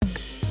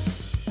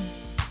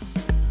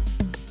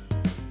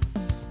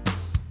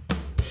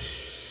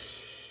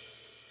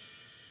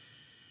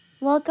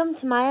Welcome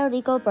to My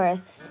Illegal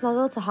Birth,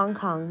 Smuggled to Hong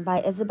Kong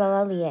by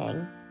Isabella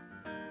Liang.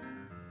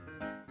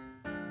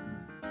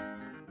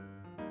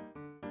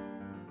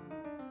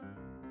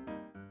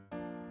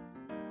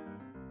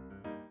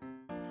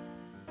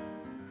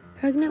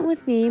 Pregnant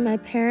with me, my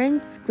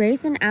parents,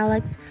 Grace and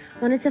Alex,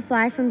 wanted to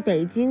fly from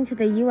Beijing to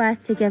the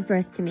U.S. to give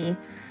birth to me,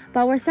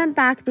 but were sent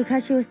back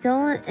because she was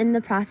still in the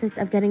process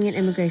of getting an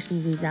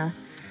immigration visa.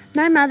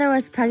 My mother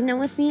was pregnant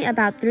with me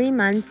about 3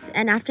 months,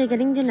 and after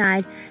getting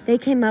denied, they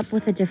came up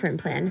with a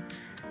different plan.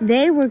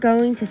 They were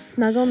going to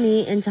smuggle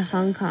me into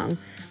Hong Kong,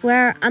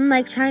 where,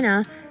 unlike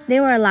China, they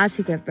were allowed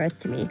to give birth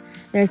to me,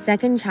 their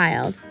second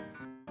child.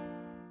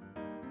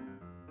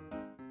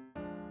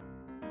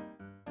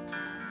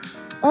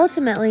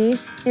 Ultimately,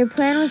 their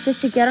plan was just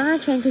to get on a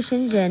train to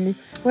Shenzhen,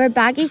 wear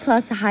baggy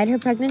clothes to hide her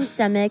pregnant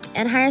stomach,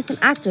 and hire some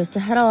actors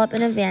to huddle up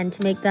in a van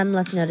to make them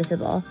less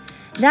noticeable.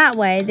 That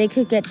way, they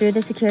could get through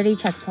the security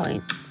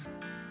checkpoint.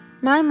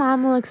 My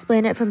mom will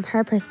explain it from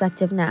her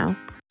perspective now.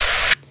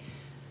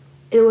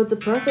 It was a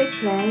perfect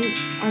plan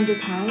at the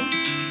time.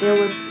 There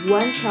was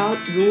one child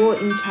rule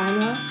in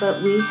China,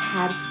 but we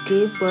had to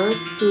give birth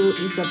to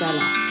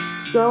Isabella.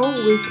 So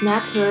we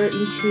snapped her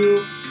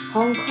into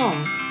Hong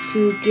Kong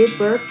to give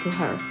birth to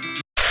her.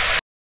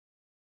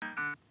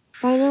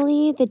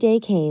 Finally, the day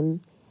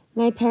came.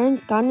 My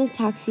parents got in a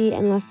taxi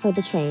and left for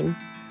the train.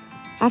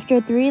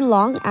 After 3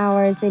 long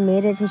hours, they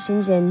made it to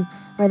Shenzhen,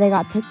 where they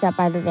got picked up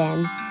by the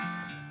van.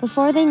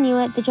 Before they knew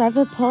it, the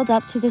driver pulled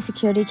up to the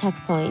security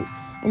checkpoint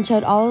and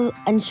showed all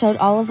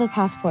of the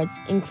passports,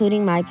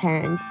 including my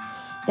parents,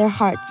 their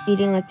hearts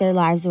beating like their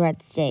lives were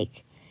at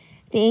stake.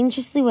 They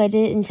anxiously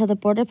waited until the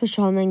border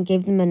patrolman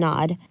gave them a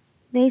nod.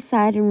 They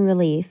sighed in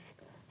relief.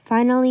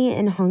 Finally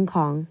in Hong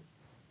Kong.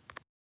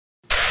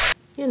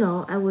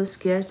 I was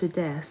scared to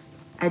death.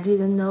 I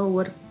didn't know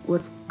what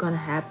was gonna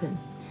happen.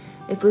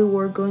 If we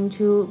were going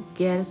to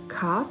get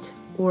caught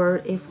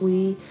or if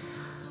we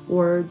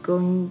were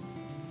going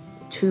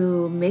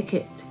to make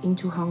it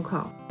into Hong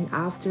Kong. And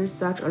after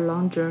such a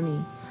long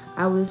journey,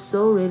 I was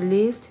so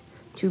relieved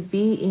to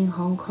be in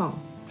Hong Kong.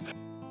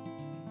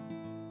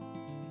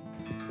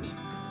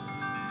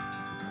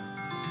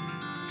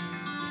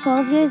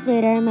 "12 years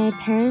later, my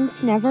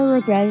parents never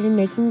regretted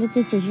making the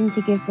decision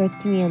to give birth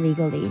to me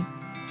illegally.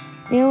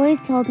 They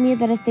always told me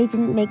that if they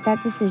didn't make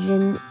that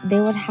decision, they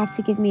would have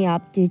to give me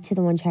up due to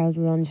the one-child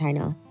rule in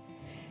China.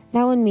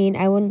 That would mean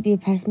I wouldn't be a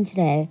person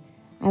today.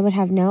 I would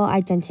have no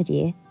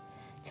identity.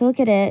 To look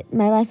at it,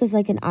 my life is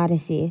like an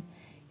odyssey.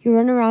 You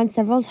run around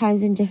several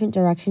times in different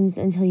directions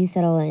until you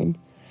settle in.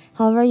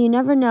 However, you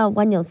never know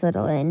when you'll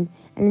settle in,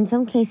 and in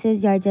some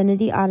cases, your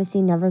identity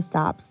odyssey never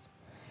stops.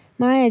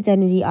 My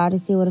identity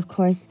odyssey would, of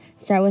course,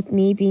 start with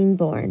me being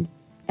born,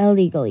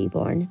 illegally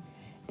born.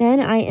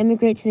 Then I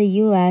immigrate to the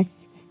U.S.,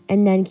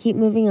 and then keep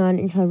moving on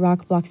until a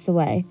rock blocks the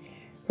way.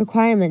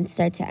 Requirements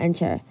start to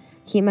enter.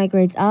 Keep my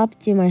grades up,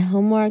 do my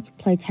homework,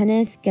 play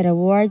tennis, get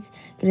awards,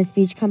 go to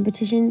speech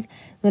competitions,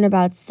 learn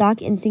about stock,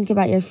 and think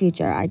about your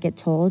future, I get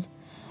told.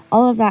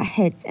 All of that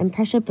hits, and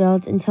pressure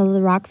builds until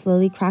the rock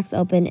slowly cracks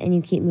open and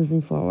you keep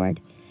moving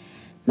forward.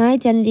 My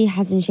identity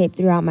has been shaped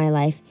throughout my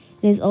life.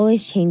 It is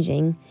always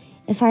changing.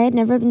 If I had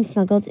never been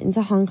smuggled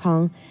into Hong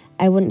Kong,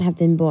 I wouldn't have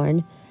been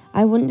born.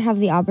 I wouldn't have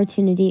the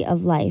opportunity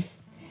of life.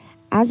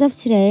 As of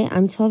today,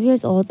 I'm 12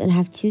 years old and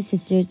have 2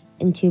 sisters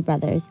and 2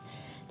 brothers.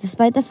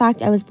 Despite the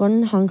fact I was born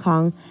in Hong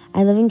Kong,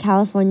 I live in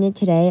California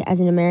today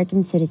as an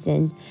American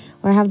citizen,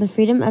 where I have the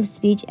freedom of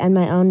speech and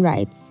my own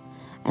rights.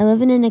 I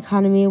live in an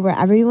economy where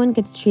everyone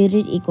gets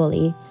treated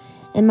equally.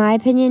 In my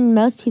opinion,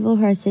 most people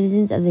who are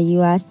citizens of the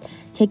U.S.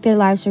 take their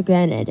lives for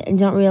granted and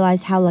don't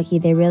realize how lucky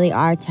they really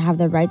are to have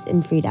their rights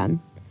and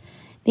freedom.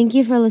 Thank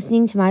you for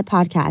listening to my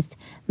podcast,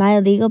 My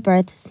Illegal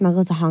Birth,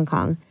 Smuggled to Hong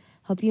Kong.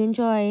 Hope you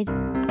enjoyed.